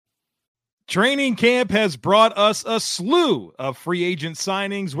Training camp has brought us a slew of free agent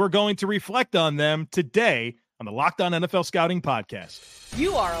signings. We're going to reflect on them today on the Locked On NFL Scouting Podcast.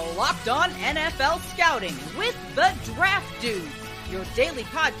 You are Locked On NFL Scouting with the Draft Dudes, your daily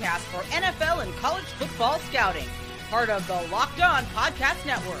podcast for NFL and college football scouting. Part of the Locked On Podcast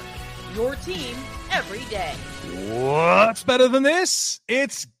Network, your team every day. What's better than this?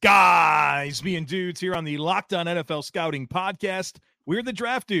 It's guys being dudes here on the Locked On NFL Scouting Podcast. We're the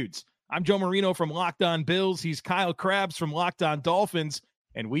Draft Dudes. I'm Joe Marino from Locked On Bills. He's Kyle Krabs from Locked On Dolphins.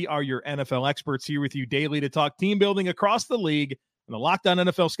 And we are your NFL experts here with you daily to talk team building across the league on the Locked On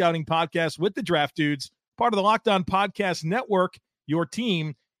NFL Scouting Podcast with the Draft Dudes, part of the Locked On Podcast Network, your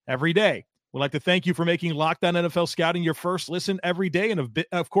team every day. We'd like to thank you for making Locked On NFL Scouting your first listen every day. And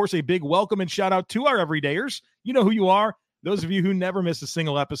of course, a big welcome and shout out to our everydayers. You know who you are. Those of you who never miss a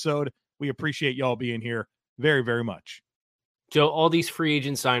single episode, we appreciate y'all being here very, very much. Joe, all these free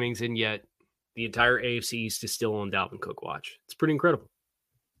agent signings, and yet the entire AFC East is still on Dalvin Cook watch. It's pretty incredible.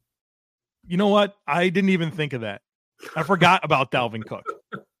 You know what? I didn't even think of that. I forgot about Dalvin Cook.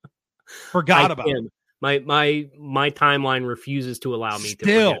 Forgot about him. My timeline refuses to allow me to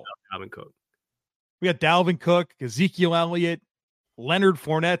forget about Dalvin Cook. We got Dalvin Cook, Ezekiel Elliott, Leonard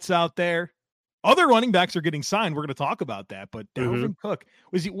Fournette's out there. Other running backs are getting signed. We're going to talk about that. But Dalvin Cook,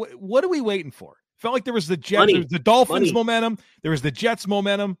 what are we waiting for? Felt like there was the Jets, there was the Dolphins momentum. There was the Jets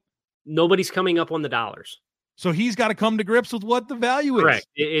momentum. Nobody's coming up on the dollars. So he's got to come to grips with what the value is. Correct.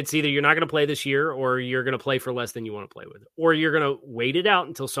 It's either you're not going to play this year or you're going to play for less than you want to play with. Or you're going to wait it out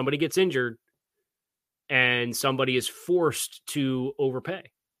until somebody gets injured and somebody is forced to overpay.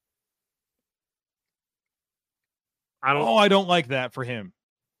 I don't like that for him.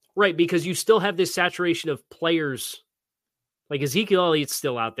 Right, because you still have this saturation of players. Like Ezekiel Elliott's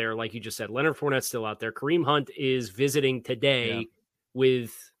still out there, like you just said. Leonard Fournette's still out there. Kareem Hunt is visiting today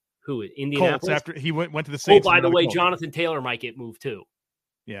with who? Indianapolis? Colts after he went to the Saints. Oh, by the way, Jonathan Taylor might get moved too.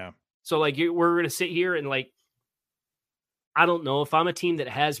 Yeah. So we're going to sit here and I don't know if I'm a team that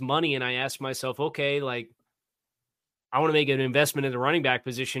has money and I ask myself, okay, I want to make an investment in the running back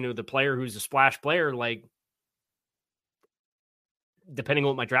position with the player who's a splash player, depending on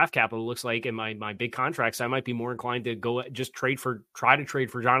what my draft capital looks like and my big contracts, I might be more inclined to go just try to trade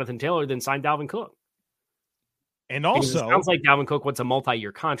for Jonathan Taylor than sign Dalvin Cook. And also, it sounds like Dalvin Cook wants a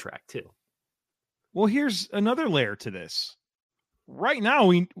multi-year contract too. Well, here's another layer to this. Right now,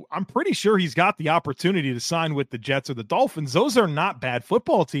 I'm pretty sure he's got the opportunity to sign with the Jets or the Dolphins. Those are not bad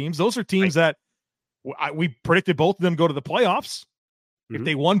football teams. Those are teams that we predicted both of them go to the playoffs. Mm-hmm. If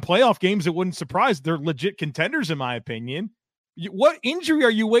they won playoff games, it wouldn't surprise. They're legit contenders, in my opinion. What injury are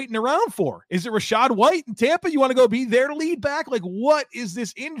you waiting around for? Is it Rachaad White in Tampa? You want to go be their lead back? What is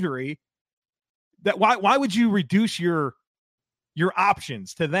this injury? Why would you reduce your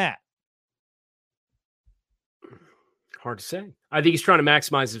options to that? Hard to say. I think he's trying to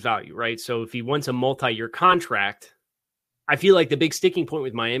maximize his value, right? So if he wants a multi-year contract, I feel like the big sticking point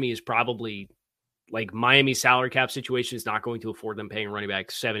with Miami is probably Miami's salary cap situation is not going to afford them paying running back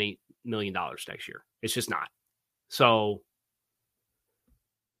 $7-8 million next year. It's just not. So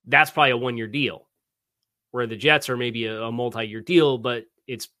that's probably a one-year deal, where the Jets are maybe a multi-year deal, but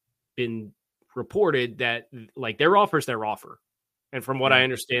it's been reported that their offer's their offer. And from what I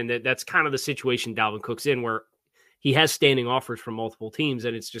understand, that's kind of the situation Dalvin Cook's in, where he has standing offers from multiple teams,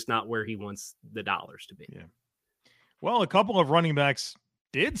 and it's just not where he wants the dollars to be. Yeah. Well, a couple of running backs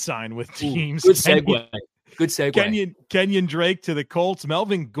did sign with teams. Good segue. Kenyon Drake to the Colts,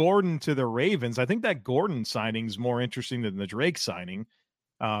 Melvin Gordon to the Ravens. I think that Gordon signing is more interesting than the Drake signing.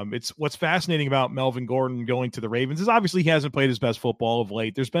 It's what's fascinating about Melvin Gordon going to the Ravens is obviously he hasn't played his best football of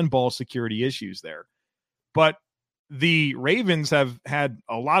late. There's been ball security issues there, but the Ravens have had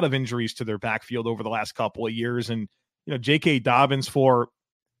a lot of injuries to their backfield over the last couple of years. And, J.K. Dobbins, for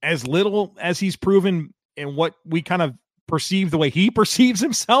as little as he's proven and what we kind of perceive the way he perceives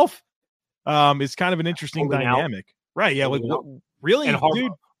himself, is kind of an interesting dynamic. Right. Yeah. Really? And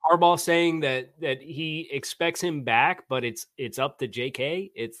dude. Harbaugh saying that he expects him back, but it's up to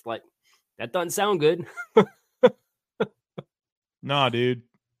JK. It's that doesn't sound good. Nah, dude.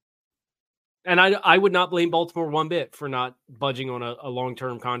 And I would not blame Baltimore one bit for not budging on a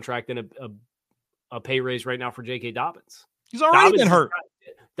long-term contract and a pay raise right now for J.K. Dobbins. He's already been hurt.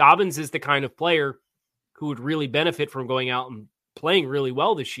 Dobbins is the kind of player who would really benefit from going out and playing really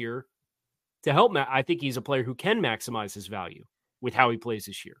well this year to help. I think he's a player who can maximize his value with how he plays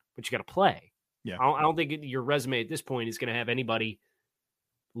this year, but you got to play. Yeah. I don't think your resume at this point is going to have anybody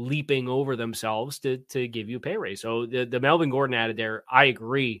leaping over themselves to give you a pay raise. So the Melvin Gordon added there, I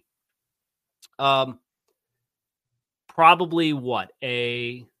agree. Probably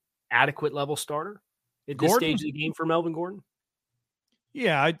adequate level starter at this Gordon? stage of the game for Melvin Gordon?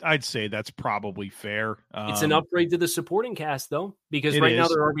 Yeah, I'd say that's probably fair. It's an upgrade to the supporting cast, though, because It right now is.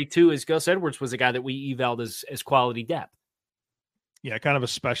 their RB2 is Gus Edwards was a guy that we evaled as quality depth. Yeah, kind of a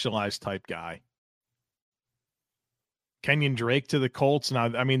specialized type guy. Kenyon Drake to the Colts.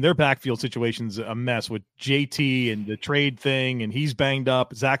 Now, I mean, their backfield situation's a mess with JT and the trade thing, and he's banged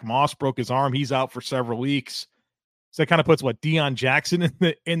up. Zach Moss broke his arm. He's out for several weeks. So that kind of puts Deion Jackson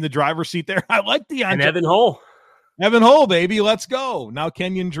in the driver's seat there. I like Deion And Evan Hull. Evan Hull, baby, let's go. Now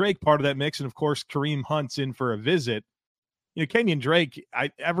Kenyon Drake, part of that mix, and of course Kareem Hunt's in for a visit. Kenyon Drake,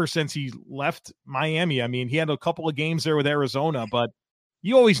 ever since he left Miami, I mean, he had a couple of games there with Arizona, but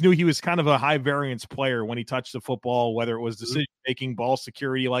you always knew he was kind of a high variance player when he touched the football, whether it was decision making, ball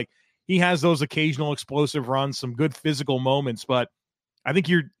security. Like, he has those occasional explosive runs, some good physical moments, but I think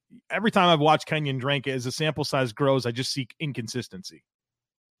every time I've watched Kenyon Drake, as the sample size grows, I just see inconsistency.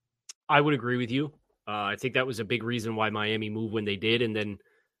 I would agree with you. I think that was a big reason why Miami moved when they did. And then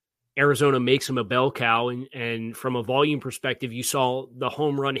Arizona makes him a bell cow. And from a volume perspective, you saw the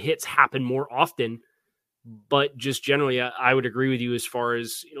home run hits happen more often. But just generally, I would agree with you as far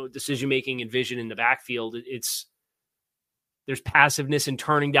as, decision-making and vision in the backfield. There's passiveness in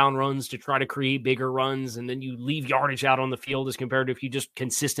turning down runs to try to create bigger runs. And then you leave yardage out on the field as compared to if you just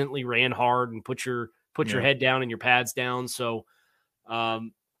consistently ran hard and put your head down and your pads down. So,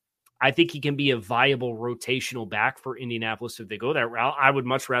 I think he can be a viable rotational back for Indianapolis if they go that route. I would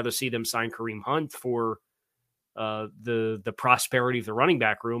much rather see them sign Kareem Hunt for the prosperity of the running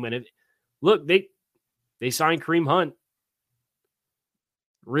back room. And they signed Kareem Hunt.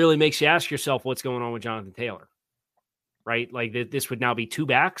 Really makes you ask yourself what's going on with Jonathan Taylor, right? Like this would now be 2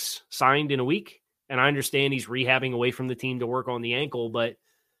 backs signed in a week. And I understand he's rehabbing away from the team to work on the ankle,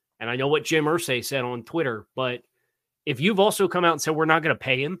 and I know what Jim Irsay said on Twitter, but if you've also come out and said, we're not going to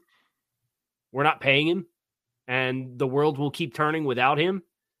pay him, we're not paying him, and the world will keep turning without him.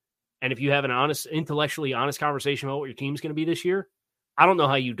 And if you have an intellectually honest conversation about what your team's going to be this year, I don't know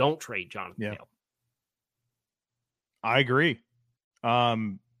how you don't trade Jonathan Taylor. I agree.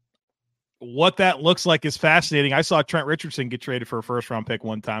 What that looks like is fascinating. I saw Trent Richardson get traded for a first-round pick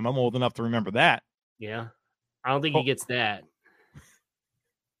one time. I'm old enough to remember that. Yeah. I don't think he gets that.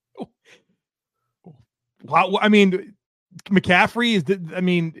 Wow. I mean, McCaffrey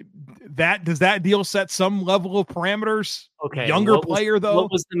does that deal set some level of parameters? Okay. Younger player though.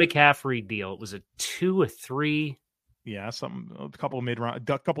 What was the McCaffrey deal? It was a 2 or 3. Yeah, a couple of mid-round,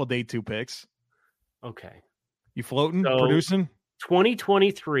 a couple of day 2 picks. Okay. You floating, producing?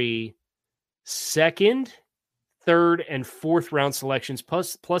 2023 second, third, and fourth round selections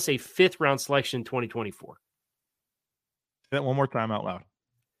plus a 5th round selection in 2024. Say that one more time out loud.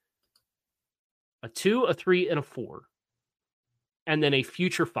 A 2, a 3, and a 4. And then a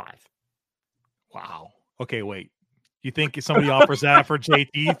future 5. Wow. Okay, wait. You think if somebody offers that for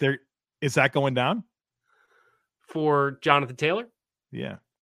JT, is that going down? For Jonathan Taylor? Yeah.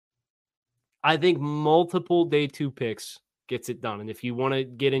 I think multiple day 2 picks gets it done. And if you want to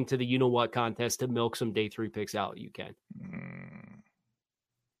get into the you-know-what contest to milk some day 3 picks out, you can.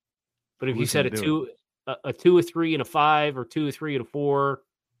 But if you said a 2, a 3, and a 5, or 2, 3, and a 4,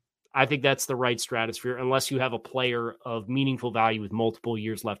 I think that's the right stratosphere, unless you have a player of meaningful value with multiple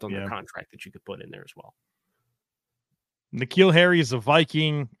years left on their contract that you could put in there as well. N'Keal Harry is a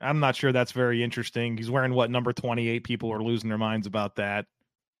Viking. I'm not sure that's very interesting. He's wearing number 28? People are losing their minds about that.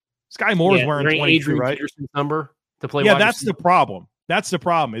 Sky Moore is wearing 22, right? Peterson's number to play. Yeah, that's the problem. That's the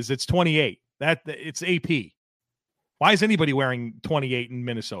problem. Is it's 28. It's AP. Why is anybody wearing 28 in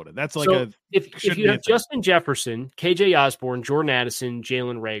Minnesota? That's like if you have Justin Jefferson, KJ Osborne, Jordan Addison,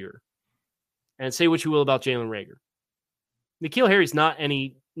 Jalen Reagor, and say what you will about Jalen Reagor, N'Keal Harry's not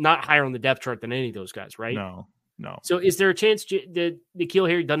higher on the depth chart than any of those guys, right? No. So is there a chance that N'Keal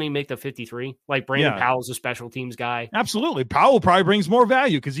Harry doesn't even make the 53? Like Brandon Powell's a special teams guy. Absolutely. Powell probably brings more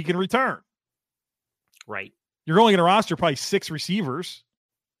value because he can return. Right. You're only going to roster probably 6 receivers.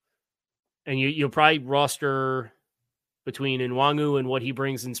 And you'll probably roster between Nwangu and what he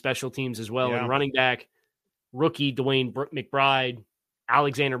brings in special teams as well. And running back, rookie Dwayne McBride,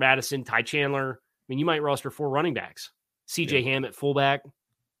 Alexander Madison, Ty Chandler. I mean, you might roster 4 running backs. CJ Ham at fullback.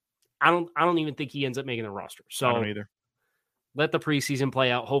 I don't even think he ends up making the roster. So I don't either. Let the preseason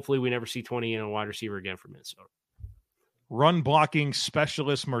play out. Hopefully we never see 20 in a wide receiver again for Minnesota. Run blocking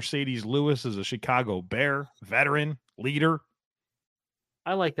specialist Mercedes Lewis is a Chicago Bear, veteran, leader.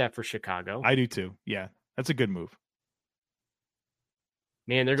 I like that for Chicago. I do too. Yeah, that's a good move.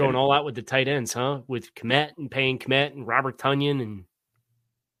 Man, they're going all out with the tight ends, huh? With Kmet and paying Kmet and Robert Tonyan and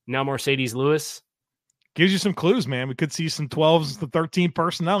now Mercedes Lewis. Gives you some clues, man. We could see some 12s to 13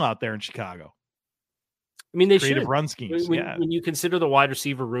 personnel out there in Chicago. I mean, they Creative should. run schemes. When you consider the wide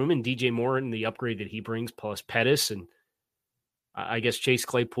receiver room and DJ Moore and the upgrade that he brings, plus Pettis, and I guess Chase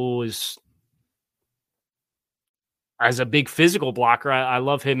Claypool is as a big physical blocker. I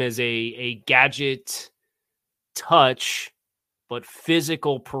love him as a gadget touch, but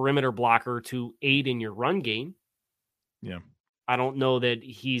physical perimeter blocker to aid in your run game. Yeah. I don't know that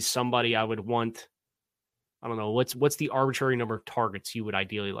he's somebody I would want. I don't know. What's the arbitrary number of targets you would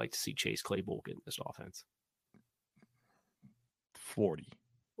ideally like to see Chase Claypool get in this offense? 40.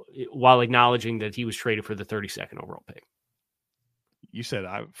 While acknowledging that he was traded for the 32nd overall pick. You said,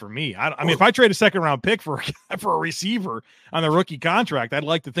 for me, I mean, if I trade a second round pick for a receiver on the rookie contract, I'd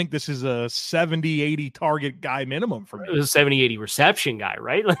like to think this is a 70, 80 target guy minimum for me. It was a 70, 80 reception guy,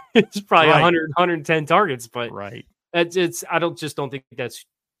 right? It's probably 100, 110 targets, but right. I don't think that's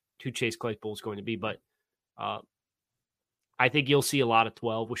who Chase Claypool is going to be, but I think you'll see a lot of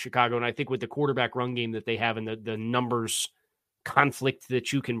 12 with Chicago. And I think with the quarterback run game that they have and the numbers conflict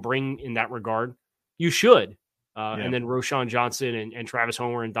that you can bring in that regard, you should. And then Roschon Johnson and Travis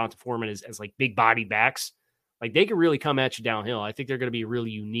Homer and Donta Foreman as like big body backs, like they can really come at you downhill. I think they're going to be a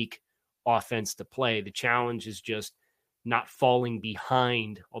really unique offense to play. The challenge is just not falling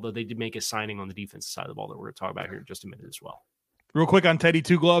behind, although they did make a signing on the defensive side of the ball that we're going to talk about here in just a minute as well. Real quick on Teddy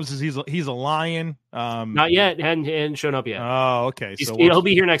Two Gloves, is he's a Lion. Not yet, hadn't shown up yet. Oh, okay. So he'll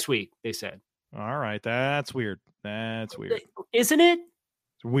be here next week, they said. All right, that's weird. Isn't it?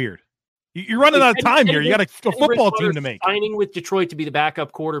 It's weird. You're running out of time here. You got a football team to make. Signing with Detroit to be the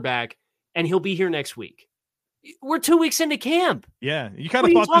backup quarterback, and he'll be here next week. We're 2 weeks into camp. Yeah, you kind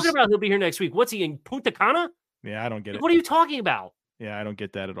of. What are you talking about? He'll be here next week. What's he in Punta Cana? Yeah, I don't get it. What are you talking about? Yeah, I don't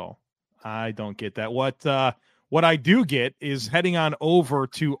get that at all. I don't get that. What I do get is heading on over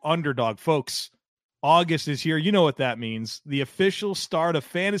to Underdog, folks. August is here. You know what that means. The official start of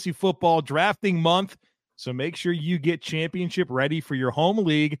fantasy football drafting month. So make sure you get championship ready for your home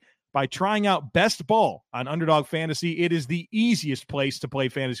league by trying out Best Ball on Underdog Fantasy. It is the easiest place to play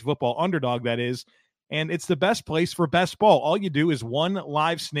fantasy football, Underdog, that is. And it's the best place for Best Ball. All you do is one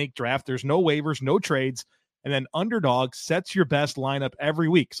live snake draft. There's no waivers, no trades. And then Underdog sets your best lineup every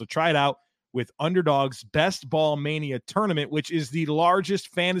week. So try it out with Underdog's Best Ball Mania Tournament, which is the largest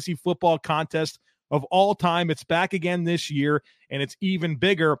fantasy football contest of all time. It's back again this year, and it's even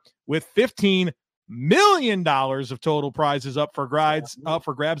bigger with $15 million of total prizes up for grabs,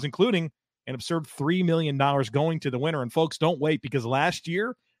 including an absurd $3 million going to the winner. And folks, don't wait, because last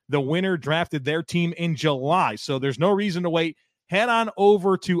year the winner drafted their team in July. So there's no reason to wait. Head on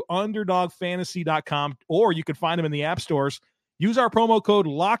over to UnderdogFantasy.com, or you can find them in the app stores. Use our promo code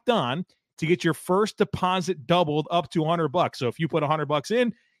LOCKEDON to get your first deposit doubled up to $100. So if you put $100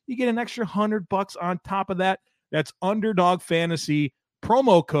 in, you get an extra $100 on top of that. That's Underdog Fantasy,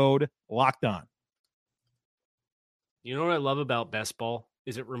 promo code LOCKEDON. You know what I love about Best Ball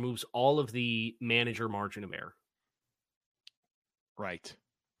is it removes all of the manager margin of error. Right.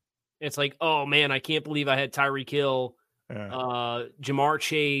 It's like, oh man, I can't believe I had Tyreek Hill, Jamar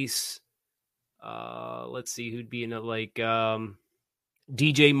Chase. Let's see who'd be in it, like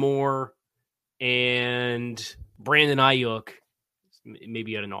DJ Moore and Brandon Ayuk.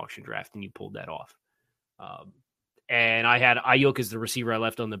 Maybe at an auction draft and you pulled that off. And I had Ayuk as the receiver I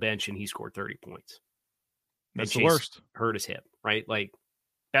left on the bench, and he scored 30 points. That's the worst. Hurt his hip, right? Like,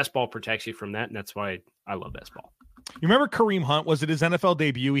 Best Ball protects you from that, and that's why I love Best Ball. You remember Kareem Hunt? Was it his NFL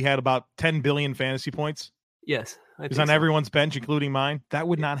debut? He had about 10 billion fantasy points. Yes. He was on everyone's bench, including mine. That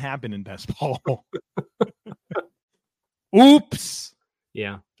would not happen in Best Ball. Oops.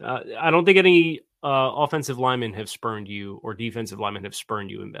 Yeah. I don't think any offensive linemen have spurned you, or defensive linemen have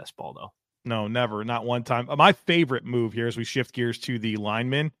spurned you in Best Ball, though. No, never. Not one time. My favorite move here, as we shift gears to the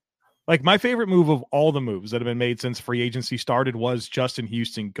linemen, like my favorite move of all the moves that have been made since free agency started was Justin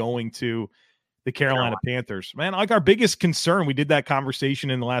Houston going to the Carolina Panthers. Man, like our biggest concern, we did that conversation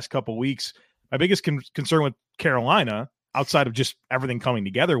in the last couple of weeks. My biggest concern with Carolina, outside of just everything coming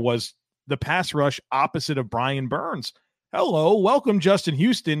together, was the pass rush opposite of Brian Burns. Hello, welcome Justin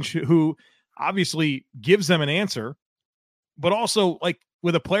Houston, who obviously gives them an answer, but also like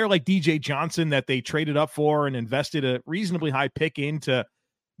with a player like DJ Johnson that they traded up for and invested a reasonably high pick in to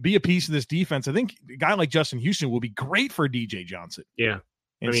be a piece of this defense. I think a guy like Justin Houston will be great for DJ Johnson. Yeah.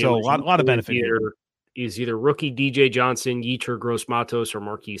 And so a lot of benefit here. Is either rookie DJ Johnson, Yetur Gross-Matos, or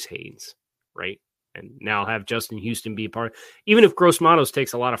Marquise Haynes, right? And now have Justin Houston be a part. Even if Gross-Matos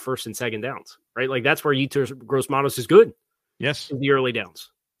takes a lot of first and second downs, right? Like that's where Yetur Gross-Matos is good. Yes. In the early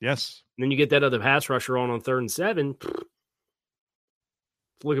downs. Yes. And then you get that other pass rusher on 3rd and 7. It's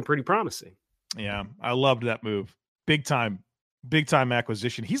looking pretty promising. Yeah, I loved that move. Big time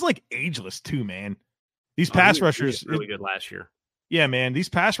acquisition. He's like ageless too, man. These pass He rushers was really good last year. Yeah, man, these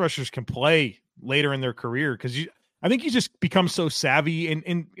pass rushers can play later in their career because I think you just become so savvy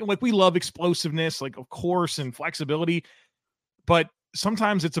and like we love explosiveness, like of course, and flexibility, but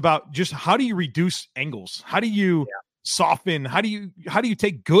sometimes it's about just how do you reduce angles? How do you soften? How do you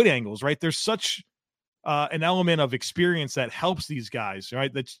take good angles? Right? There's such an element of experience that helps these guys,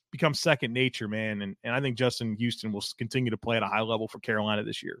 right? That's become second nature, man. And I think Justin Houston will continue to play at a high level for Carolina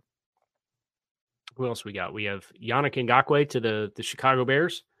this year. Who else we got? We have Yannick Ngakoue to the Chicago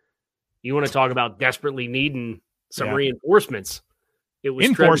Bears. You want to talk about desperately needing some reinforcements? It was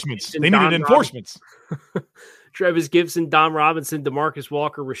enforcements. They needed enforcements. Travis Gibson, Don Robinson, DeMarcus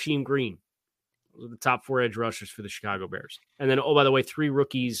Walker, Rasheem Green. Those are the top 4 edge rushers for the Chicago Bears. And then, oh, by the way, 3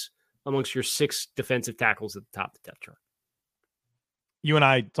 rookies amongst your 6 defensive tackles at the top of the depth chart. You and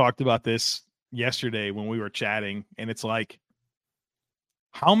I talked about this yesterday when we were chatting, and it's like,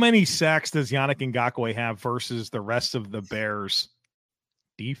 how many sacks does Yannick Ngakoue have versus the rest of the Bears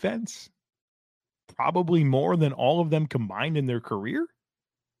defense? Probably more than all of them combined in their career.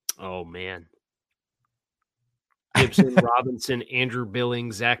 Oh, man. Gibson, Robinson, Andrew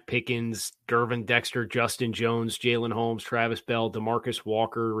Billings, Zach Pickens, Dervin Dexter, Justin Jones, Jalen Holmes, Travis Bell, DeMarcus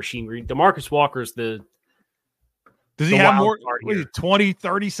Walker, Rasheem Green. DeMarcus Walker is the Does he have more? 20,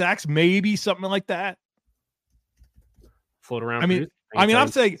 30 sacks, maybe something like that? Float around. I'm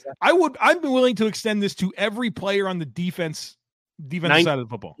saying I'm willing to extend this to every player on the defense side of the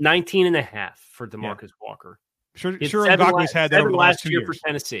football. 19 and a half for DeMarcus Walker. Sure Ngakoue's had that over the last 2 years. For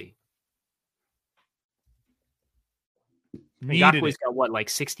Tennessee. Ngakoue's got what, like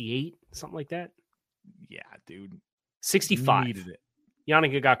 68? Something like that? Yeah, dude. 65. Needed it.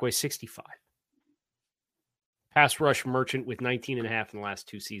 Yannick Ngakoue, 65. Pass rush merchant with 19 and a half in the last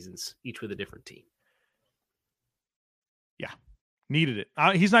 2 seasons, each with a different team. Yeah. Needed it.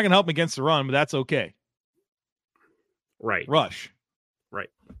 He's not going to help him against the run, but that's okay. Right. Rush. Right.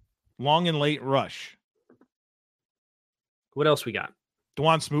 Long and late rush. What else we got?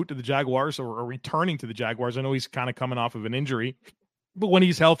 Dwan Smoot to the Jaguars, or returning to the Jaguars. I know he's kind of coming off of an injury, but when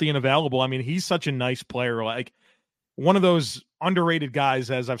he's healthy and available, I mean, he's such a nice player. Like one of those underrated guys.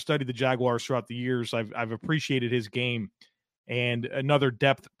 As I've studied the Jaguars throughout the years, I've appreciated his game. And another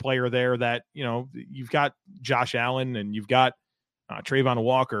depth player there that, you know, you've got Josh Allen and you've got Trayvon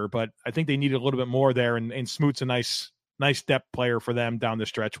Walker, but I think they needed a little bit more there. And Smoot's a nice depth player for them down the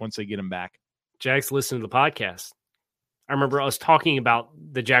stretch once they get him back. Jags, listen to the podcast. I remember us talking about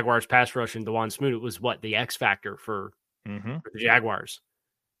the Jaguars pass rush and Dwan Smoot. It was the X factor for the Jaguars.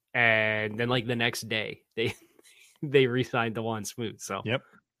 And then like the next day they re-signed Dwan Smoot. So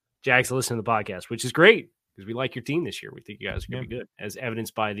Jags, listen to the podcast, which is great because we like your team this year. We think you guys are going to be good, as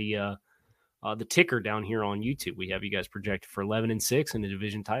evidenced by the ticker down here on YouTube. We have you guys projected for 11-6 in the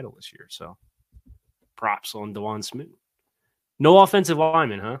division title this year. So props on Dwan Smoot. No offensive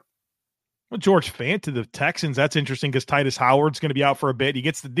lineman, huh? Well, George Fant to the Texans. That's interesting because Titus Howard's going to be out for a bit. He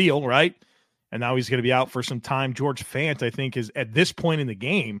gets the deal, right? And now he's going to be out for some time. George Fant, I think, is at this point in the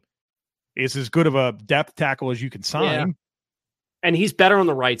game is as good of a depth tackle as you can sign. Yeah. And he's better on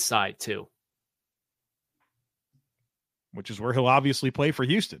the right side too. Which is where he'll obviously play for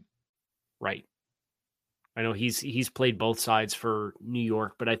Houston. Right. I know he's played both sides for New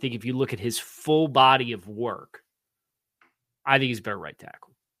York, but I think if you look at his full body of work, I think he's better right tackle.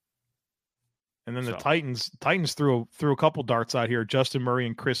 And then the Titans threw a couple darts out here, Justin Murray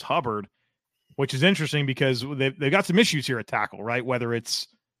and Chris Hubbard, which is interesting because they've got some issues here at tackle, right? Whether it's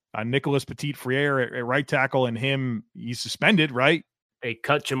Nicholas Petit-Frere at right tackle and he's suspended, right? They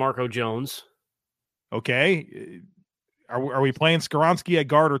cut Jamarco Jones. Okay. Are we playing Skoronski at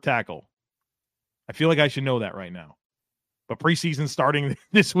guard or tackle? I feel like I should know that right now. But preseason's starting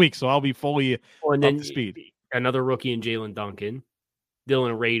this week, so I'll be fully up to speed. Another rookie in Jalen Duncan.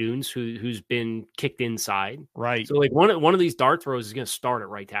 Dylan Raduns, who's been kicked inside. Right. So like one of these dart throws is going to start at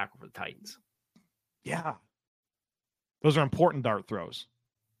right tackle for the Titans. Yeah. Those are important dart throws.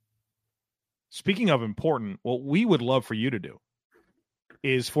 Speaking of important, what we would love for you to do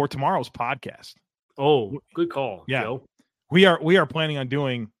is for tomorrow's podcast. Oh, good call. Yeah. Joe. We are planning on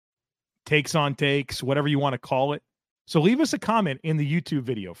doing takes on takes, whatever you want to call it. So leave us a comment in the YouTube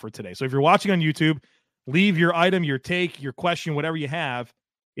video for today. So if you're watching on YouTube, leave your item, your take, your question, whatever you have.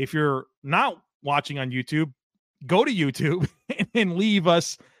 If you're not watching on YouTube, go to YouTube and leave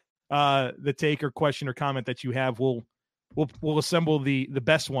us the take or question or comment that you have. We'll assemble the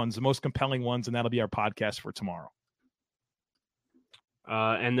best ones, the most compelling ones, and that'll be our podcast for tomorrow.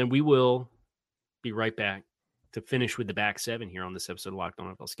 And then we will be right back to finish with the back seven here on this episode of Locked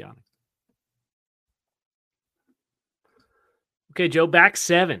On NFL Scouting. Okay, Joe, back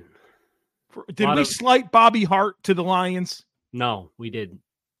 7. Did we slight Bobby Hart to the Lions? No, we didn't.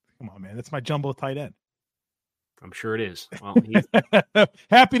 Come on, man. That's my jumbo tight end. I'm sure it is. Well,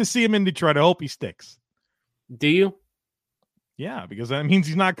 happy to see him in Detroit. I hope he sticks. Do you? Yeah, because that means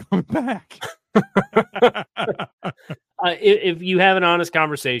he's not coming back. If you have an honest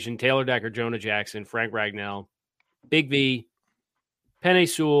conversation, Taylor Decker, Jonah Jackson, Frank Ragnell, Big V, Penei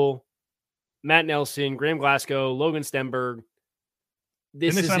Sewell, Matt Nelson, Graham Glasgow, Logan Stenberg.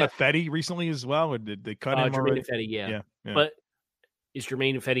 Didn't they sign a Fetty recently as well? Or did they cut him already? Fetty, yeah. Yeah. But is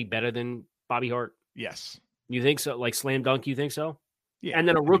Jermaine Fetty better than Bobby Hart? Yes. You think so? Like slam dunk, you think so? Yeah. And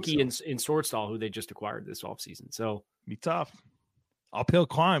then a rookie in Swordstall who they just acquired this offseason. So be tough. Uphill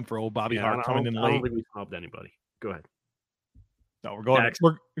climb for old Bobby Hart coming in late. I don't think we helped anybody. Go ahead. No,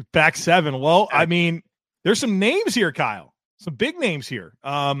 we're back 7. Well, I mean, there's some names here, Kyle. Some big names here.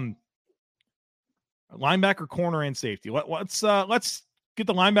 Linebacker, corner, and safety. Let's get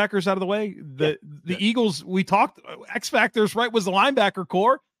the linebackers out of the way. The Eagles, we talked, X Factors, right, was the linebacker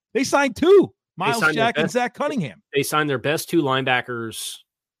core. They signed 2, Miles Jack and Zach Cunningham. They signed their best 2 linebackers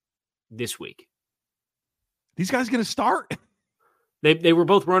this week. These guys going to start? They were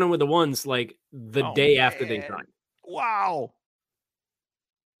both running with the ones like the day after they signed. Wow.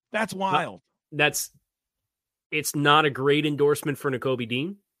 That's wild. It's not a great endorsement for Nakobe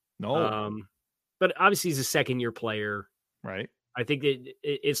Dean. No. But obviously he's a second-year player. Right. I think that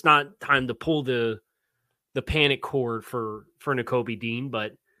it's not time to pull the panic cord for Nakobe Dean,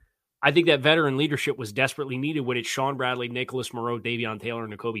 but I think that veteran leadership was desperately needed when it's Sean Bradley, Nicholas Moreau, Davion Taylor,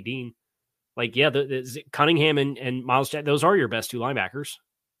 and Nakobe Dean. Like, yeah, the Cunningham and Miles Jack, those are your best 2 linebackers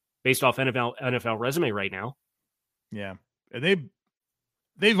based off NFL resume right now. Yeah. And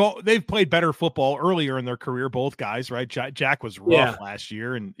they've played better football earlier in their career, both guys, right? Jack was rough last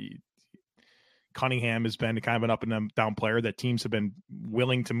year, and Cunningham has been kind of an up and down player that teams have been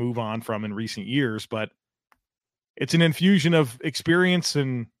willing to move on from in recent years, but it's an infusion of experience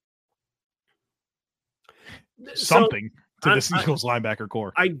and something to the Eagles linebacker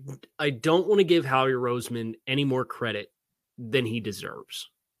core. I don't want to give Howie Roseman any more credit than he deserves,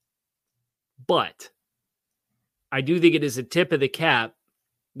 but I do think it is a tip of the cap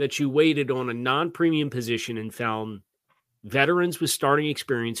that you waited on a non-premium position and found veterans with starting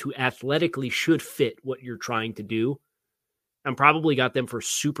experience who athletically should fit what you're trying to do, and probably got them for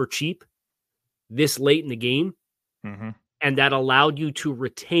super cheap this late in the game. Mm-hmm. And that allowed you to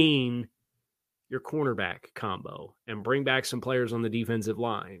retain your cornerback combo and bring back some players on the defensive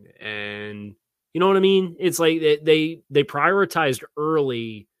line. And you know what I mean? It's like they prioritized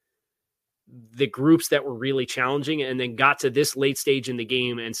early the groups that were really challenging, and then got to this late stage in the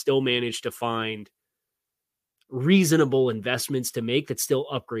game and still managed to find reasonable investments to make that still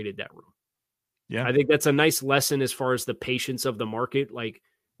upgraded that room. Yeah. I think that's a nice lesson as far as the patience of the market. Like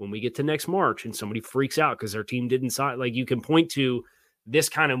when we get to next March and somebody freaks out because their team didn't sign, like you can point to this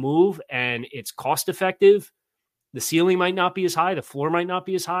kind of move and it's cost effective. The ceiling might not be as high. The floor might not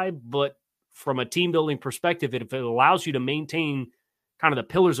be as high, but from a team building perspective, if it allows you to maintain kind of the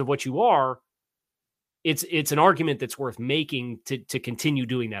pillars of what you are, it's an argument that's worth making to continue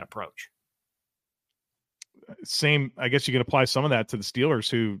doing that approach. Same, I guess you can apply some of that to the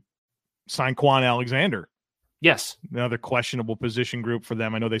Steelers who signed Quan Alexander. Yes. Another questionable position group for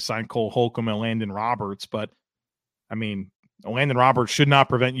them. I know they signed Cole Holcomb and Landon Roberts, but I mean, Landon Roberts should not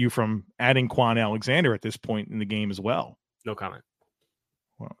prevent you from adding Quan Alexander at this point in the game as well. No comment.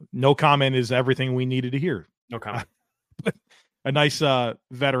 Well, no comment is everything we needed to hear. No comment. But a nice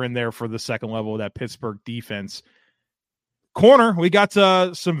veteran there for the second level of that Pittsburgh defense. Corner, we got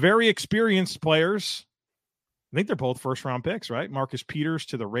some very experienced players. I think they're both first-round picks, right? Marcus Peters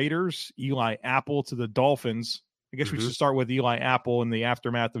to the Raiders, Eli Apple to the Dolphins. I guess we should start with Eli Apple in the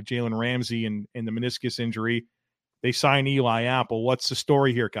aftermath of Jalen Ramsey and the meniscus injury. They signed Eli Apple. What's the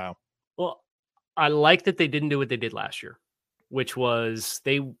story here, Kyle? Well, I like that they didn't do what they did last year, which was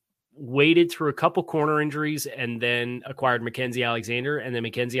they waited through a couple corner injuries and then acquired Mackenzie Alexander, and then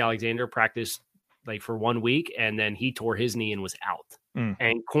Mackenzie Alexander practiced like for 1 week, and then he tore his knee and was out.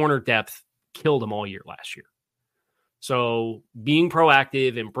 And corner depth killed him all year last year. So being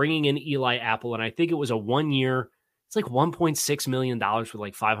proactive and bringing in Eli Apple, and I think it was a 1 year, it's like $1.6 million with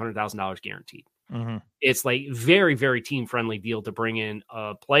like $500,000 guaranteed. Mm-hmm. It's like very, very team-friendly deal to bring in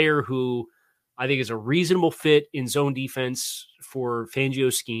a player who I think is a reasonable fit in zone defense for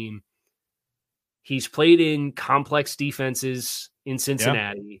Fangio's scheme. He's played in complex defenses in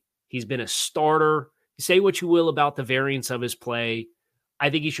Cincinnati. Yeah. He's been a starter. Say what you will about the variance of his play.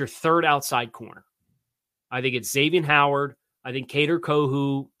 I think he's your third outside corner. I think it's Xavier Howard. I think Kader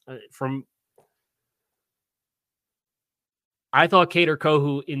Kohu from I thought Kader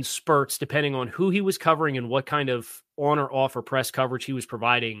Kohu in spurts, depending on who he was covering and what kind of on or off or press coverage he was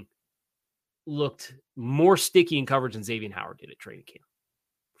providing, looked more sticky in coverage than Xavier Howard did at training camp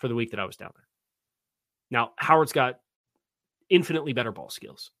for the week that I was down there. Now, Howard's got infinitely better ball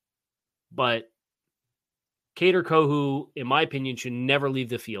skills, but Kader Kohu, in my opinion, should never leave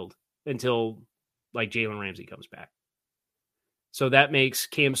the field until like Jalen Ramsey comes back. So that makes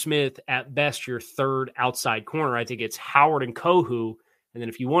Cam Smith at best your third outside corner. I think it's Howard and Kohu, and then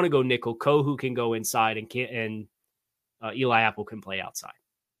if you want to go nickel, Kohu can go inside and Eli Apple can play outside.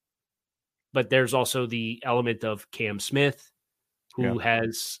 But there's also the element of Cam Smith, who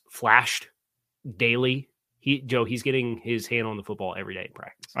has flashed daily. He's getting his hand on the football every day in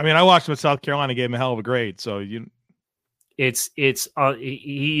practice. I mean, I watched him at South Carolina, gave him a hell of a grade. So he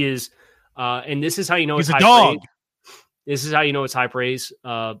is, and this is how you know he's it's a high dog. praise. This is how you know it's high praise.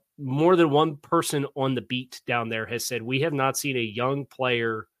 More than one person on the beat down there has said we have not seen a young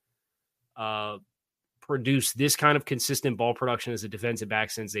player produce this kind of consistent ball production as a defensive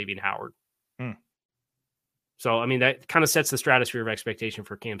back since Xavier Howard. So, I mean, that kind of sets the stratosphere of expectation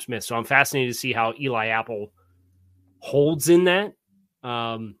for Cam Smith. So I'm fascinated to see how Eli Apple holds in that.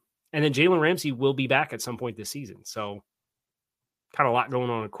 And then Jalen Ramsey will be back at some point this season. So kind of a lot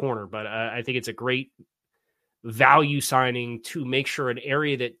going on in corner, but I think it's a great value signing to make sure an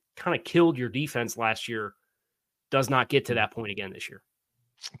area that kind of killed your defense last year does not get to that point again this year.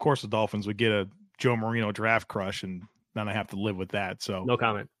 Of course, the Dolphins would get a Joe Marino draft crush, and then I have to live with that. So no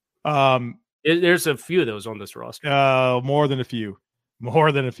comment. There's a few of those on this roster. More than a few.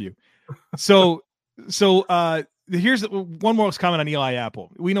 So here's one more comment on Eli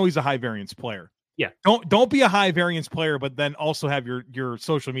Apple. We know he's a high variance player. Yeah. Don't be a high variance player, but then also have your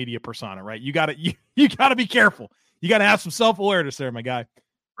social media persona, right? You gotta be careful. You gotta have some self-awareness there, my guy.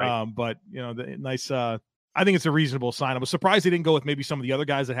 Right. But nice. I think it's a reasonable sign. I was surprised they didn't go with maybe some of the other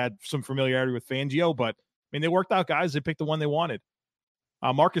guys that had some familiarity with Fangio, but I mean, they worked out guys. They picked the one they wanted.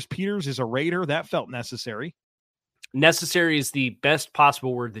 Marcus Peters is a Raider. That felt necessary. Necessary is the best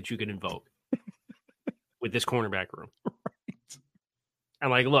possible word that you can invoke with this cornerback room.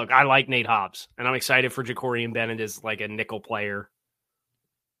 Right. And look, I like Nate Hobbs, and I'm excited for Jacorian Bennett as like a nickel player.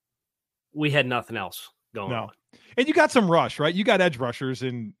 We had nothing else going on. And you got some rush, right? You got edge rushers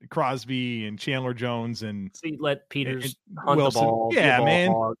in Crosby and Chandler Jones and so you let Peters hunt Wilson. The ball. Yeah, ball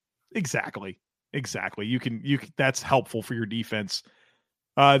man. hard. Exactly. You can that's helpful for your defense.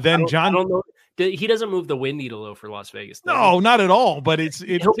 Then John, I don't know. He doesn't move the win needle though for Las Vegas. No, not at all. But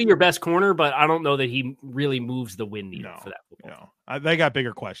he'll be your best corner, but I don't know that he really moves the win needle for that football. No, they got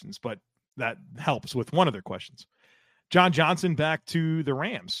bigger questions, but that helps with one of their questions. John Johnson back to the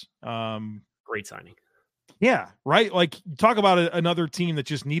Rams. Great signing. Yeah, right. Like talk about another team that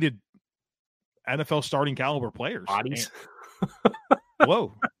just needed NFL starting caliber players. Bodies.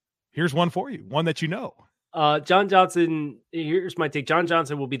 Whoa, here's one for you. One that you know. John Johnson, here's my take. John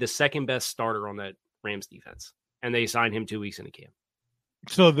Johnson will be the second best starter on that Rams defense, and they signed him 2 weeks into camp.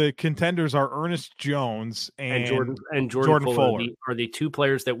 So the contenders are Ernest Jones and Jordan Fuller are the two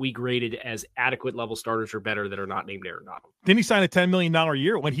players that we graded as adequate level starters or better that are not named Aaron Donald. Didn't he sign a $10 million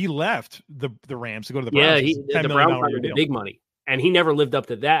year when he left the Rams to go to the Browns? Yeah, the Browns signed the big money, and he never lived up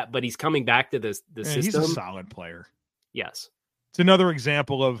to that. But he's coming back to the system. He's a solid player. Yes, it's another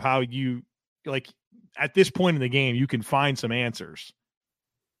example of how you at this point in the game you can find some answers.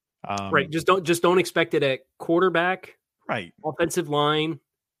 Right, just don't expect it at quarterback. Right. Offensive line.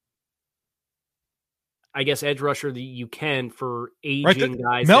 I guess edge rusher you can for aging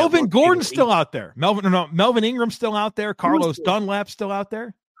guys. Melvin Gordon's still out there. Melvin Ingram's still out there. Carlos Dunlap's still out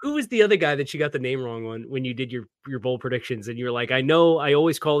there. Who was the other guy that you got the name wrong on when you did your bold predictions and you were like, I know I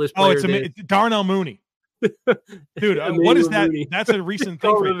always call this player. It's Darnell Mooney. Dude, what is that? Mooney. That's a recent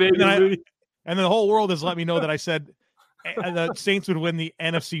thing for me. And then the whole world has let me know that I said the Saints would win the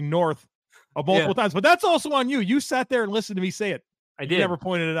NFC North multiple times, but that's also on you. You sat there and listened to me say it. I did. You never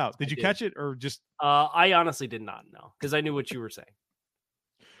pointed it out. Did you catch it or just? I honestly did not know because I knew what you were saying.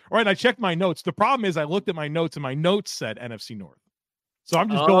 All right, I checked my notes. The problem is I looked at my notes and my notes said NFC North. So I'm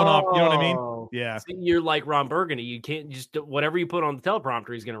just going off. You know what I mean? Yeah. So you're like Ron Burgundy. You can't just whatever you put on the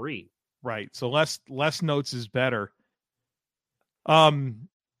teleprompter, he's going to read. Right. So less notes is better.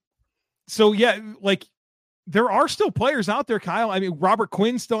 So yeah, there are still players out there, Kyle. I mean, Robert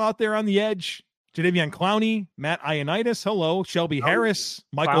Quinn's still out there on the edge. Jadeveon Clowney, Matt Ioannidis, hello, Shelby Harris,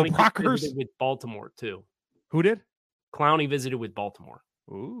 Michael Brockers. Visited with Baltimore too. Who did? Clowney visited with Baltimore.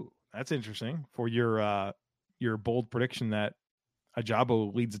 Ooh, that's interesting for your bold prediction that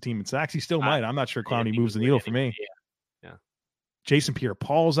Ajabo leads the team in sacks. He still might. I'm not sure Clowney moves the needle for me. Yeah. Jason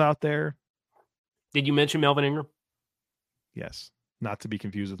Pierre-Paul's out there. Did you mention Melvin Ingram? Yes. Not to be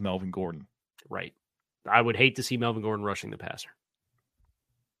confused with Melvin Gordon. Right. I would hate to see Melvin Gordon rushing the passer.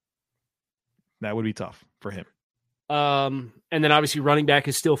 That would be tough for him. And then obviously running back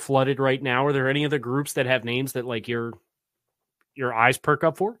is still flooded right now. Are there any other groups that have names that like your eyes perk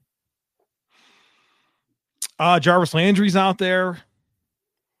up for? Jarvis Landry's out there.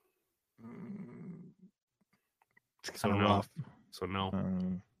 It's kind of rough. So no.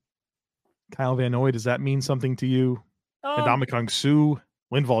 Kyle Van Noy, does that mean something to you? Ndamukong Suh,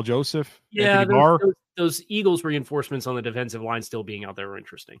 Linval Joseph, yeah, Anthony Barr. Those Eagles reinforcements on the defensive line still being out there are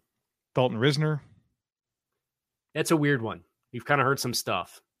interesting. Dalton Risner. That's a weird one. We've kind of heard some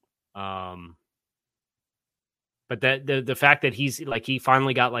stuff. But that the fact that he's like he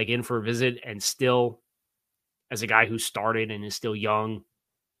finally got like in for a visit and still as a guy who started and is still young,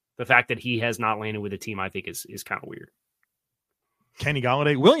 the fact that he has not landed with a team I think is kind of weird. Kenny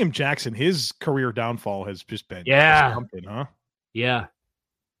Golladay, William Jackson, his career downfall has just been something, huh? Yeah.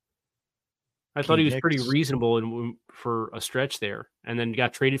 I thought he was pretty reasonable for a stretch there, and then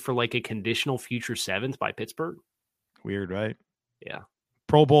got traded for like a conditional future seventh by Pittsburgh. Weird, right? Yeah.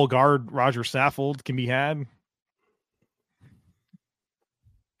 Pro Bowl guard Roger Saffold can be had.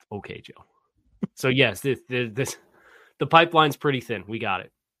 Okay, Joe. So yes, the pipeline's pretty thin. We got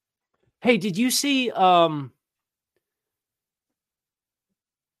it. Hey, did you see?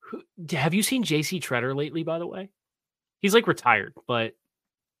 Have you seen J.C. Treader lately? By the way, he's like retired, but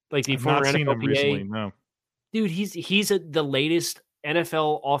like the former NFL PA. Recently, no. Dude, he's the latest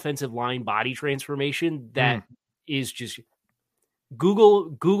NFL offensive line body transformation that is just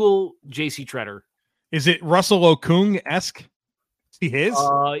Google J.C. Treader. Is it Russell Okung-esque? See his?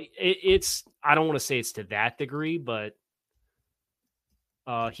 It's I don't want to say it's to that degree, but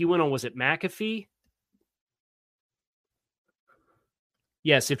he went on. Was it McAfee?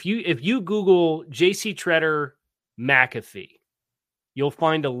 Yes, if you Google J.C. Treader McAfee, you'll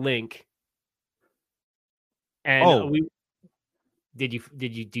find a link. And do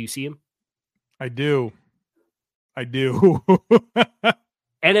you see him? I do.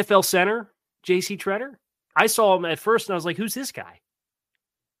 NFL center J.C. Treader. I saw him at first and I was like, "Who's this guy?"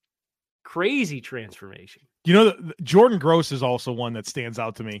 Crazy transformation. You know, Jordan Gross is also one that stands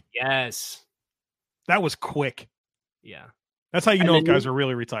out to me. Yes, that was quick. Yeah. That's how you know if guys are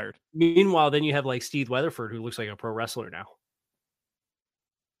really retired. Meanwhile, then you have like Steve Weatherford, who looks like a pro wrestler now.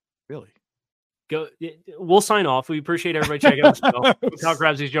 Really? We'll sign off. We appreciate everybody checking out the show. Kyle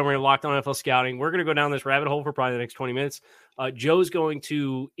Krabs, Joe Murray, Locked On NFL Scouting. We're going to go down this rabbit hole for probably the next 20 minutes. Joe's going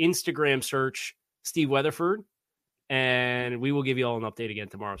to Instagram search Steve Weatherford, and we will give you all an update again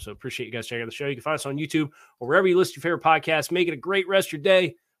tomorrow. So appreciate you guys checking out the show. You can find us on YouTube or wherever you listen to your favorite podcast. Make it a great rest of your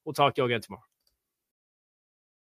day. We'll talk to you all again tomorrow.